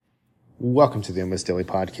Welcome to the Almost Daily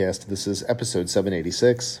Podcast. This is episode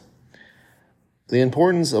 786, The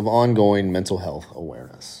Importance of Ongoing Mental Health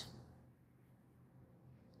Awareness.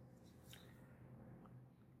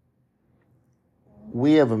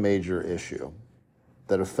 We have a major issue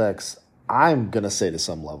that affects, I'm going to say to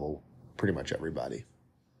some level, pretty much everybody.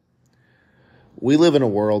 We live in a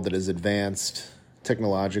world that is advanced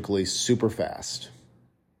technologically super fast.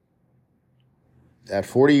 At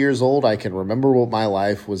 40 years old, I can remember what my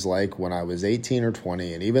life was like when I was 18 or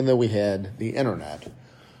 20, and even though we had the internet,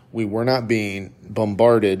 we were not being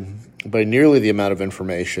bombarded by nearly the amount of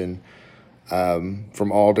information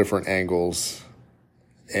from all different angles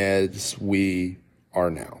as we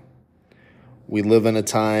are now. We live in a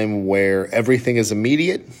time where everything is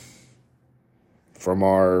immediate, from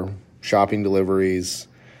our shopping deliveries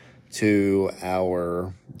to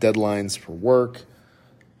our deadlines for work,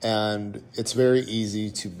 and it's very easy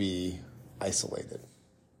to be isolated.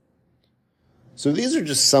 So these are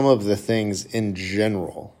just some of the things in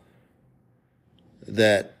general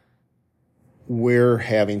that we're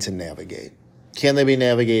having to navigate. Can they be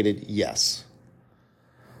navigated? Yes.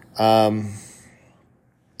 The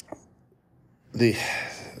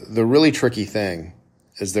really tricky thing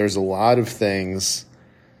is there's a lot of things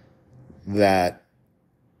that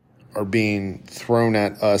are being thrown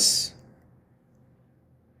at us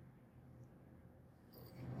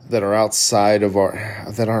that are outside of I'm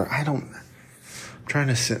trying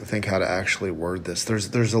to think how to actually word this.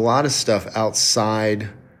 There's a lot of stuff outside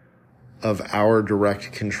of our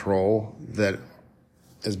direct control that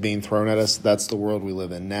is being thrown at us. That's the world we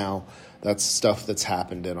live in now. That's stuff that's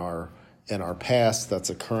happened in our past. That's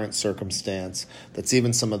a current circumstance. That's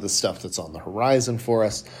even some of the stuff that's on the horizon for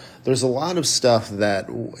us. There's a lot of stuff that,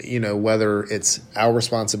 whether it's our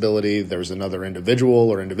responsibility, there's another individual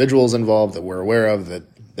or individuals involved that we're aware of, that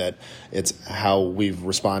it's how we've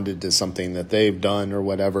responded to something that they've done or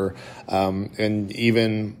whatever. And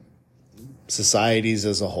even societies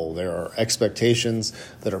as a whole, there are expectations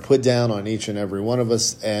that are put down on each and every one of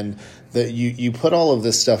us. And that you put all of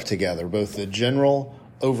this stuff together, both the general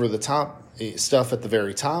over the top stuff at the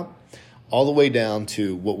very top, all the way down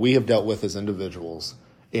to what we have dealt with as individuals.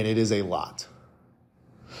 And it is a lot.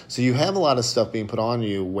 So you have a lot of stuff being put on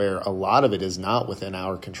you where a lot of it is not within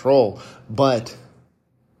our control, but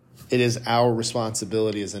it is our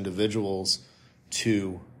responsibility as individuals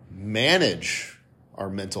to manage our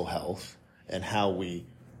mental health and how we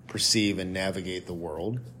perceive and navigate the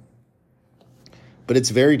world. But it's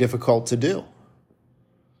very difficult to do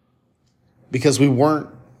because we weren't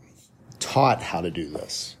taught how to do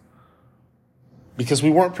this, because we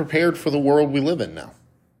weren't prepared for the world we live in now.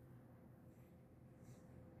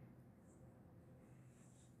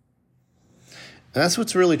 And that's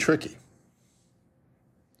what's really tricky.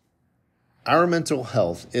 Our mental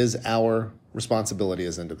health is our responsibility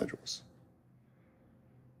as individuals.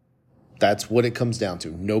 That's what it comes down to.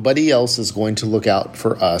 Nobody else is going to look out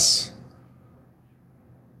for us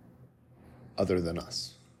other than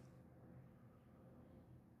us.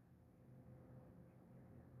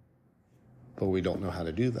 But we don't know how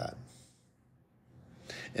to do that.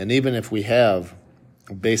 And even if we have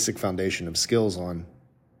a basic foundation of skills on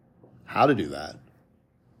how to do that,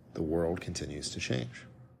 the world continues to change.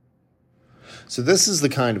 So this is the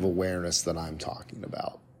kind of awareness that I'm talking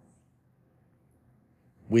about.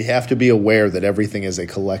 We have to be aware that everything is a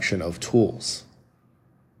collection of tools.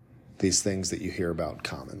 These things that you hear about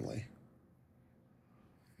commonly.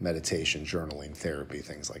 Meditation, journaling, therapy,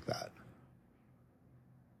 things like that.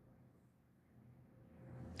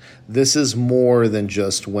 This is more than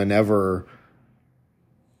just whenever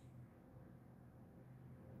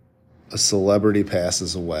a celebrity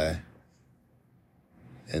passes away,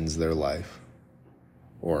 ends their life,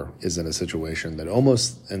 or is in a situation that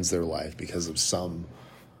almost ends their life because of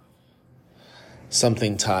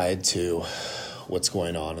something tied to what's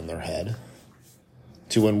going on in their head,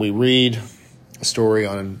 to when we read a story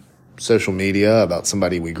on social media about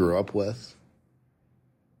somebody we grew up with,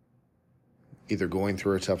 either going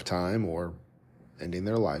through a tough time or ending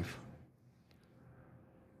their life,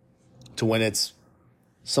 to when it's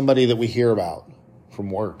somebody that we hear about from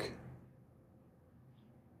work,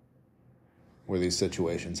 where these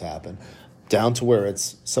situations happen, down to where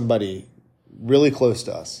it's somebody really close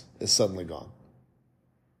to us is suddenly gone.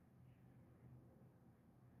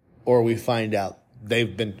 Or we find out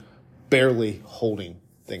they've been barely holding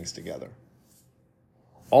things together.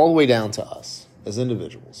 All the way down to us as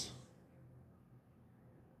individuals.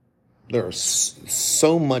 There is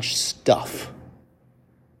so much stuff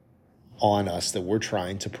on us that we're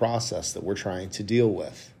trying to process, that we're trying to deal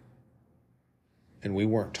with. And we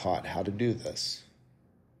weren't taught how to do this.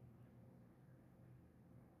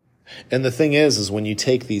 And the thing is when you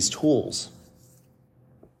take these tools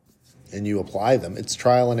and you apply them, it's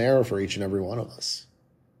trial and error for each and every one of us.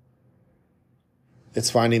 It's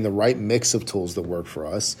finding the right mix of tools that work for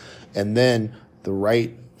us, and then the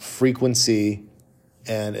right frequency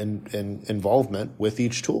and involvement with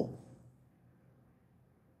each tool.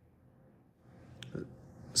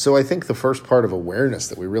 So I think the first part of awareness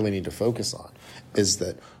that we really need to focus on is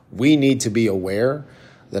that we need to be aware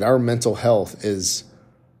that our mental health is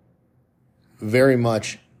very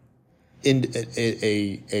much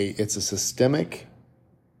it's a systemic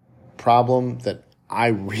problem that I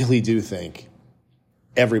really do think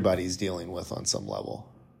everybody's dealing with on some level.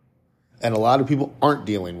 And a lot of people aren't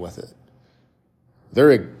dealing with it.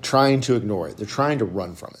 They're trying to ignore it. They're trying to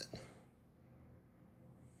run from it.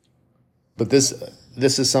 But this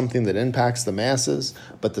is something that impacts the masses,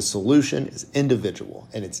 but the solution is individual,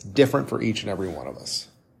 and it's different for each and every one of us.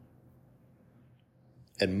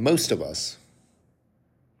 And most of us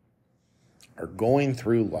are going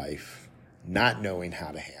through life not knowing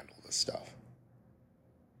how to handle this stuff.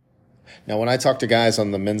 Now, when I talk to guys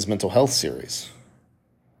on the Men's Mental Health series,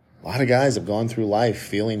 a lot of guys have gone through life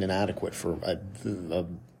feeling inadequate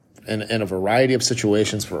in a variety of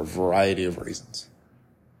situations for a variety of reasons.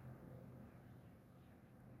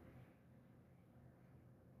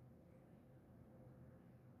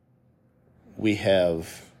 We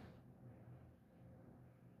have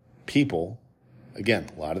people, again,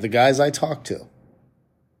 a lot of the guys I talk to,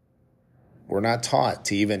 were not taught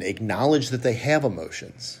to even acknowledge that they have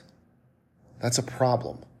emotions. That's a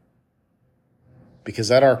problem.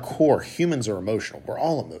 Because at our core, humans are emotional. We're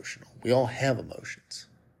all emotional. We all have emotions.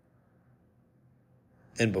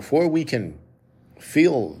 And before we can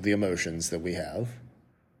feel the emotions that we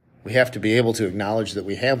have to be able to acknowledge that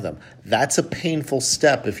we have them. That's a painful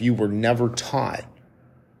step if you were never taught,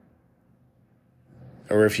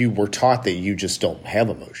 or if you were taught that you just don't have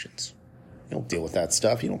emotions. You don't deal with that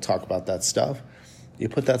stuff. You don't talk about that stuff. You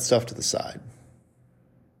put that stuff to the side.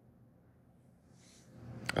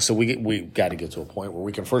 So we got to get to a point where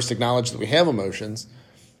we can first acknowledge that we have emotions,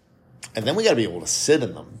 and then we got to be able to sit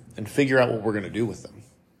in them and figure out what we're going to do with them.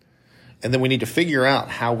 And then we need to figure out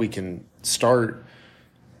how we can start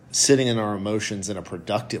sitting in our emotions in a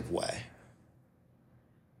productive way.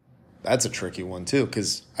 That's a tricky one too,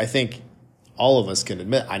 because I think all of us can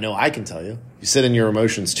admit, I know I can tell you, you sit in your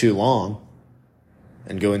emotions too long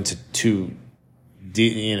and go into too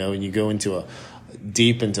deep, and you go into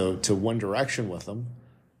deep into one direction with them.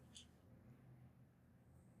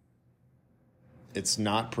 It's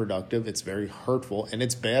not productive, it's very hurtful, and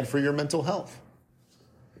it's bad for your mental health.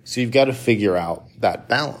 So you've got to figure out that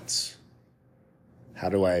balance. How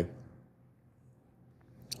do I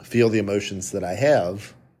feel the emotions that I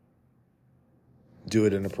have, do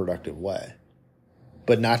it in a productive way,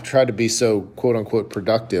 but not try to be so quote-unquote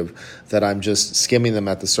productive that I'm just skimming them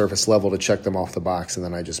at the surface level to check them off the box, and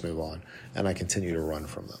then I just move on and I continue to run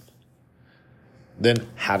from them. Then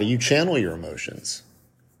how do you channel your emotions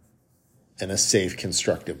in a safe,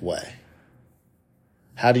 constructive way?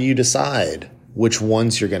 How do you decide which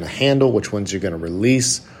ones you're going to handle, which ones you're going to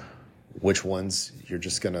release, which ones you're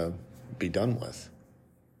just going to be done with?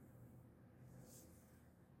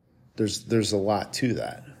 There's a lot to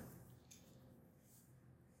that.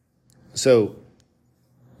 So,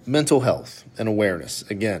 mental health and awareness,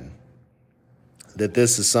 again, that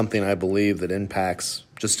this is something I believe that impacts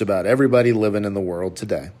just about everybody living in the world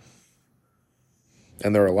today.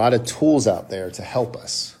 And there are a lot of tools out there to help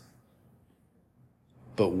us.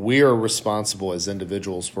 But we are responsible as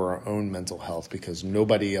individuals for our own mental health, because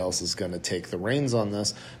nobody else is going to take the reins on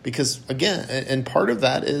this. Because, again, and part of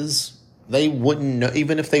that is they wouldn't know,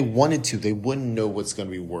 even if they wanted to, they wouldn't know what's going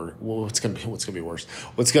to be worse, what's going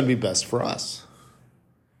to be best for us.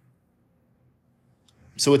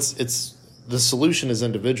 So it's the solution is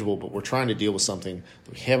individual, but we're trying to deal with something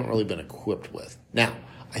that we haven't really been equipped with. Now,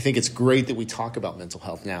 I think it's great that we talk about mental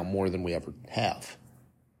health now more than we ever have.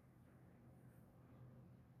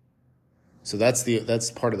 So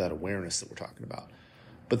that's part of that awareness that we're talking about.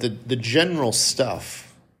 But the general stuff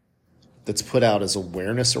that's put out as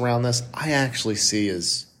awareness around this, I actually see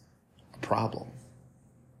as a problem.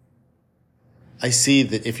 I see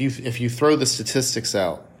that if you throw the statistics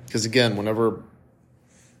out, because again, whenever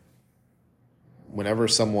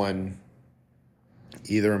someone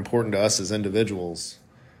either important to us as individuals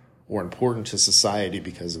or important to society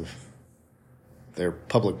because of their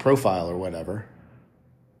public profile or whatever,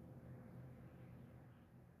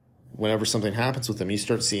 whenever something happens with them, you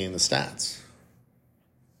start seeing the stats.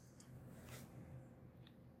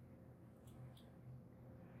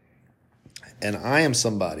 And I am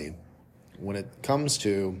somebody, when it comes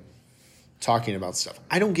to talking about stuff,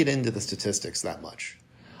 I don't get into the statistics that much.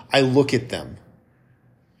 I look at them.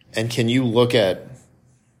 And can you look at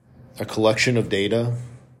a collection of data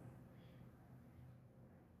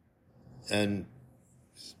and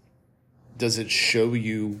does it show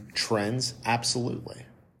you trends? Absolutely.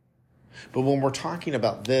 But when we're talking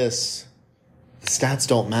about this, the stats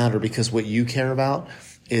don't matter, because what you care about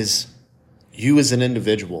is you as an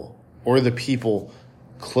individual or the people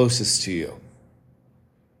closest to you.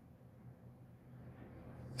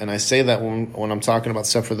 And I say that when I'm talking about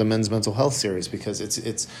stuff for the men's mental health series, because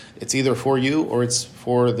it's either for you or it's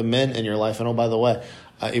for the men in your life. And oh, by the way,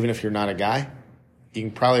 even if you're not a guy, you can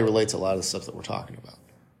probably relate to a lot of the stuff that we're talking about.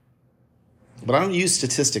 But I don't use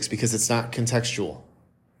statistics because it's not contextual.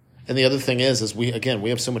 And the other thing is we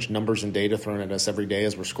have so much numbers and data thrown at us every day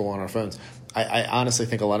as we're scrolling on our phones. I honestly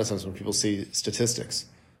think a lot of times when people see statistics,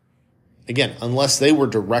 again, unless they were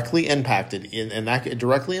directly impacted, and that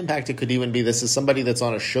directly impacted could even be, this is somebody that's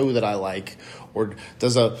on a show that I like or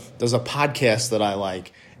does a podcast that I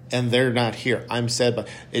like, and they're not here. I'm sad by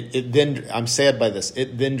it. I'm sad by this.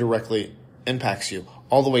 It then directly impacts you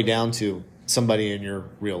all the way down to somebody in your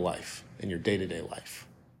real life, in your day-to-day life.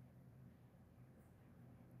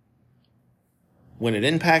 When it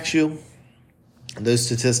impacts you, those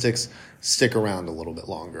statistics stick around a little bit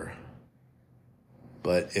longer.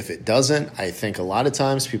 But if it doesn't, I think a lot of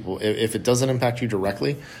times people, if it doesn't impact you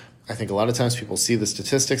directly, I think a lot of times people see the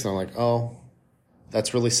statistics and they're like, oh,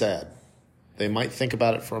 that's really sad. They might think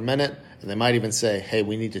about it for a minute, and they might even say, hey,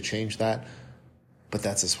 we need to change that. But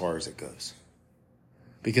that's as far as it goes.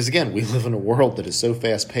 Because again, we live in a world that is so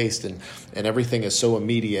fast-paced, and everything is so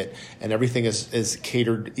immediate, and everything is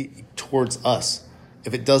catered towards us.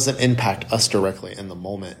 If it doesn't impact us directly in the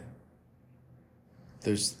moment,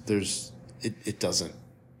 it doesn't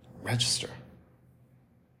register.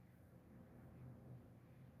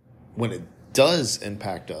 When it does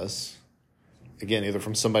impact us, again, either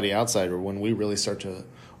from somebody outside or when we really start to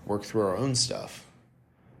work through our own stuff,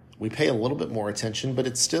 we pay a little bit more attention, but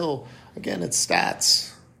it's still, again, it's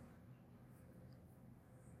stats.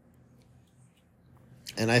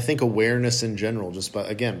 And I think awareness in general, just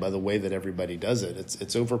by the way that everybody does it,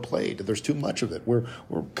 it's overplayed. There's too much of it. We're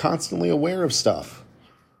constantly aware of stuff.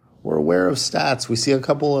 We're aware of stats. We see a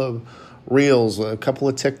couple of reels, a couple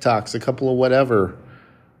of TikToks, a couple of whatever,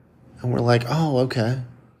 and we're like, oh, okay,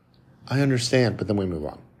 I understand, but then we move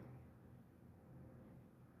on.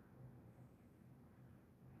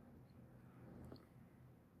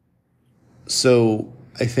 So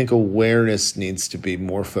I think awareness needs to be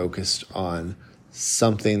more focused on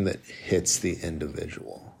something that hits the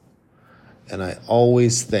individual. And I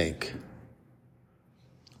always think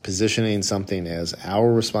positioning something as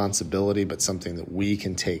our responsibility, but something that we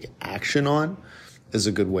can take action on, is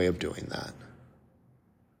a good way of doing that.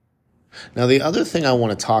 Now, the other thing I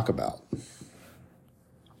want to talk about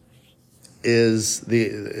is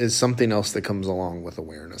something else that comes along with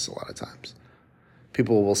awareness a lot of times.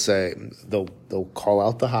 People will say, they'll call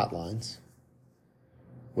out the hotlines,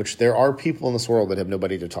 which there are people in this world that have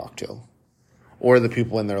nobody to talk to, or the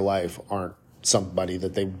people in their life aren't somebody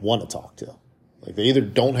that they want to talk to. Like, they either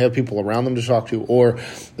don't have people around them to talk to, or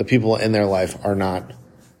the people in their life are not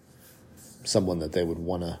someone that they would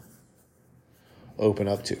want to open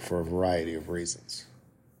up to for a variety of reasons.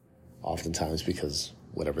 Oftentimes because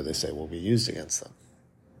whatever they say will be used against them.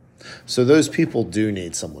 So those people do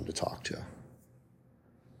need someone to talk to.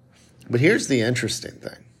 But here's the interesting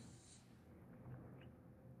thing.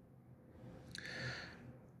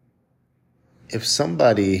 If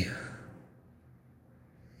somebody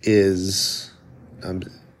is an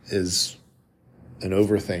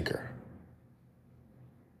overthinker,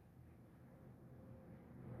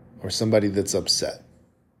 or somebody that's upset,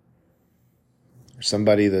 or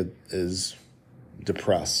somebody that is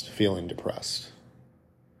depressed, feeling depressed,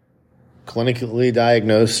 clinically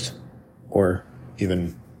diagnosed, or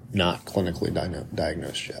even not clinically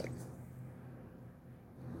diagnosed yet.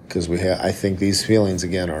 Because I think these feelings,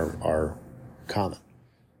 again, are common.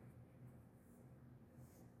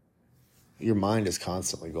 Your mind is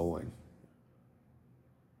constantly going.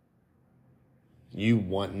 You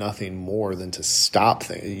want nothing more than to stop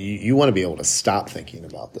thinking. You want to be able to stop thinking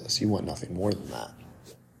about this. You want nothing more than that.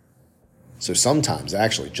 So sometimes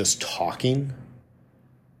actually just talking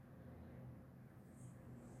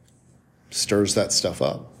stirs that stuff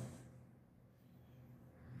up.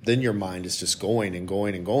 Then your mind is just going and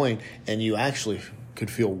going and going, and you actually could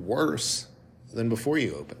feel worse than before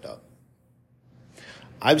you opened up.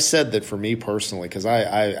 I've said that for me personally, because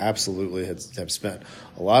I absolutely have spent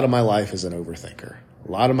a lot of my life as an overthinker,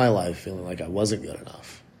 a lot of my life feeling like I wasn't good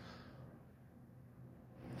enough.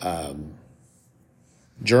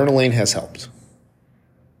 Journaling has helped.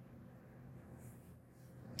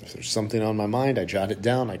 If there's something on my mind, I jot it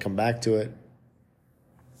down, I come back to it,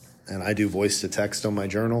 and I do voice to text on my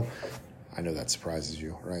journal. I know that surprises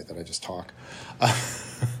you, right, that I just talk.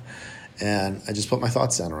 And I just put my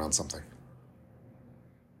thoughts down around something.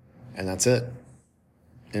 And that's it.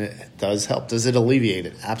 And it does help. Does it alleviate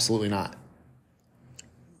it? Absolutely not.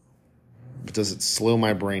 But does it slow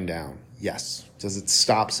my brain down? Yes. Does it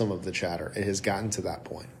stop some of the chatter? It has gotten to that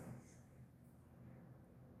point.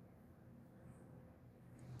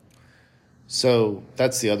 So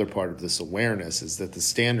that's the other part of this awareness, is that the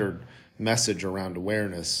standard message around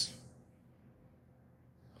awareness,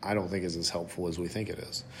 I don't think is as helpful as we think it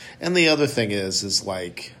is. And the other thing is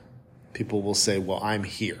like, people will say, well, I'm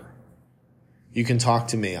here. You can talk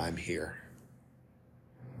to me, I'm here.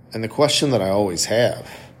 And the question that I always have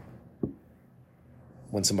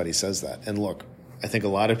when somebody says that, and look, I think a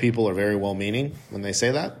lot of people are very well-meaning when they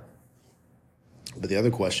say that, but the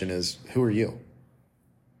other question is, who are you?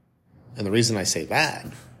 And the reason I say that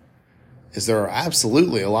is there are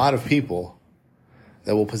absolutely a lot of people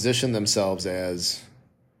that will position themselves as,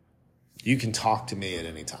 you can talk to me at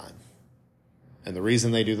any time. And the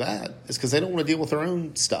reason they do that is because they don't want to deal with their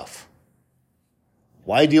own stuff.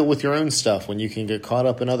 Why deal with your own stuff when you can get caught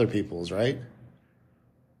up in other people's, right?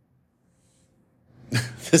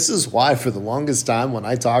 This is why for the longest time when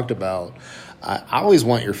I talked about, I always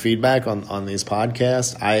want your feedback on these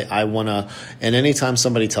podcasts. I want to, and anytime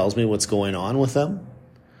somebody tells me what's going on with them,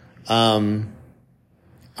 I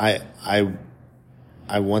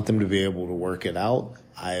want them to be able to work it out.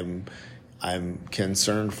 I'm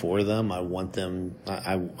concerned for them. I want them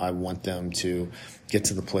to get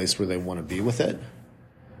to the place where they want to be with it.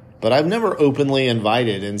 But I've never openly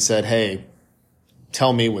invited and said, hey,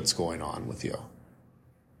 tell me what's going on with you.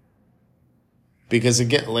 Because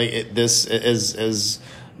again, this is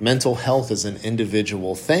mental health is an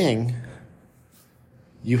individual thing.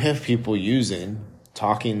 You have people using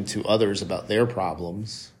talking to others about their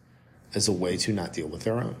problems as a way to not deal with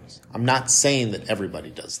their own. I'm not saying that everybody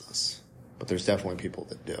does this, but there's definitely people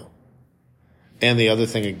that do. And the other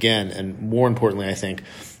thing again, and more importantly, I think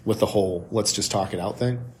with the whole let's just talk it out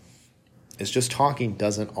thing, is just talking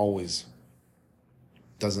doesn't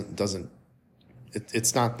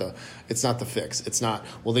it's not the fix. It's not,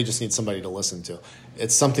 well, they just need somebody to listen to.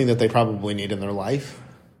 It's something that they probably need in their life.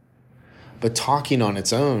 But talking on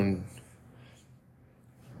its own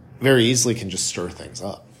very easily can just stir things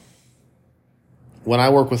up. When I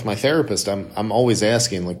work with my therapist, I'm always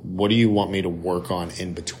asking, like, what do you want me to work on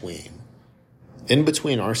in between? In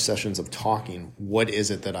between our sessions of talking, what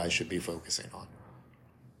is it that I should be focusing on?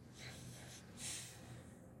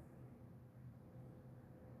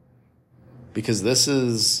 Because this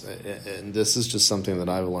is just something that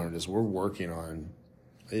I've learned is we're working on,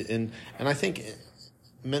 and I think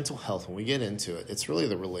mental health, when we get into it, it's really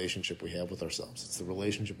the relationship we have with ourselves. It's the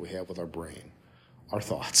relationship we have with our brain, our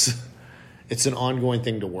thoughts. It's an ongoing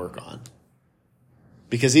thing to work on.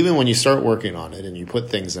 Because even when you start working on it and you put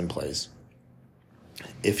things in place,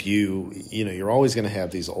 if you're always going to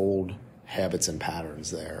have these old habits and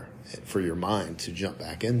patterns there for your mind to jump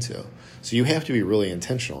back into. So you have to be really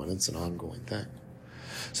intentional, and it's an ongoing thing.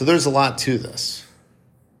 So there's a lot to this.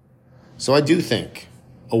 So I do think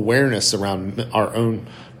awareness around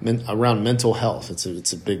around mental health,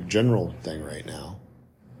 it's a big general thing right now,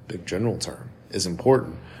 big general term, is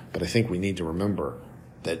important. But I think we need to remember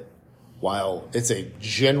that while it's a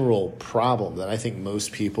general problem that I think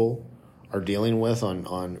most people are dealing with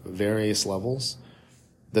on various levels,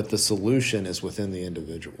 that the solution is within the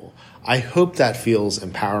individual. I hope that feels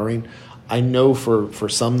empowering. I know for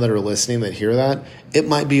some that are listening that hear that, it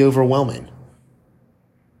might be overwhelming.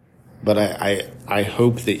 But I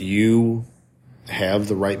hope that you have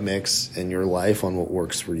the right mix in your life on what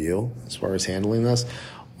works for you as far as handling this.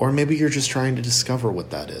 Or maybe you're just trying to discover what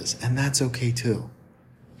that is. And that's okay too.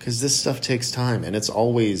 Because this stuff takes time. And it's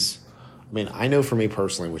always, I know for me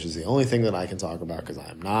personally, which is the only thing that I can talk about because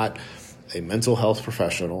I'm not a mental health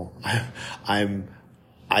professional.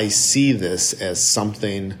 I see this as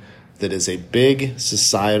something that is a big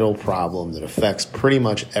societal problem that affects pretty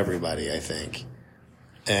much everybody, I think.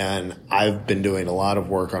 And I've been doing a lot of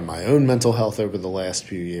work on my own mental health over the last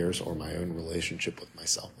few years, or my own relationship with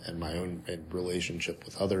myself and my own relationship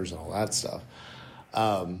with others and all that stuff.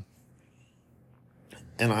 And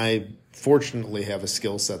I fortunately have a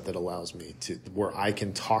skill set that allows me to, where I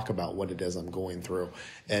can talk about what it is I'm going through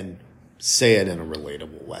and say it in a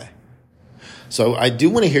relatable way. So I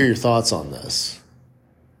do want to hear your thoughts on this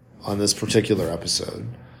particular episode.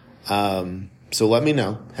 So let me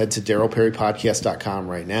know. Head to darylperrypodcast.com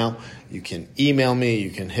right now. You can email me. You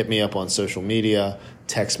can hit me up on social media.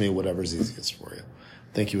 Text me, whatever's easiest for you.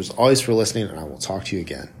 Thank you as always for listening, and I will talk to you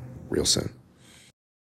again real soon.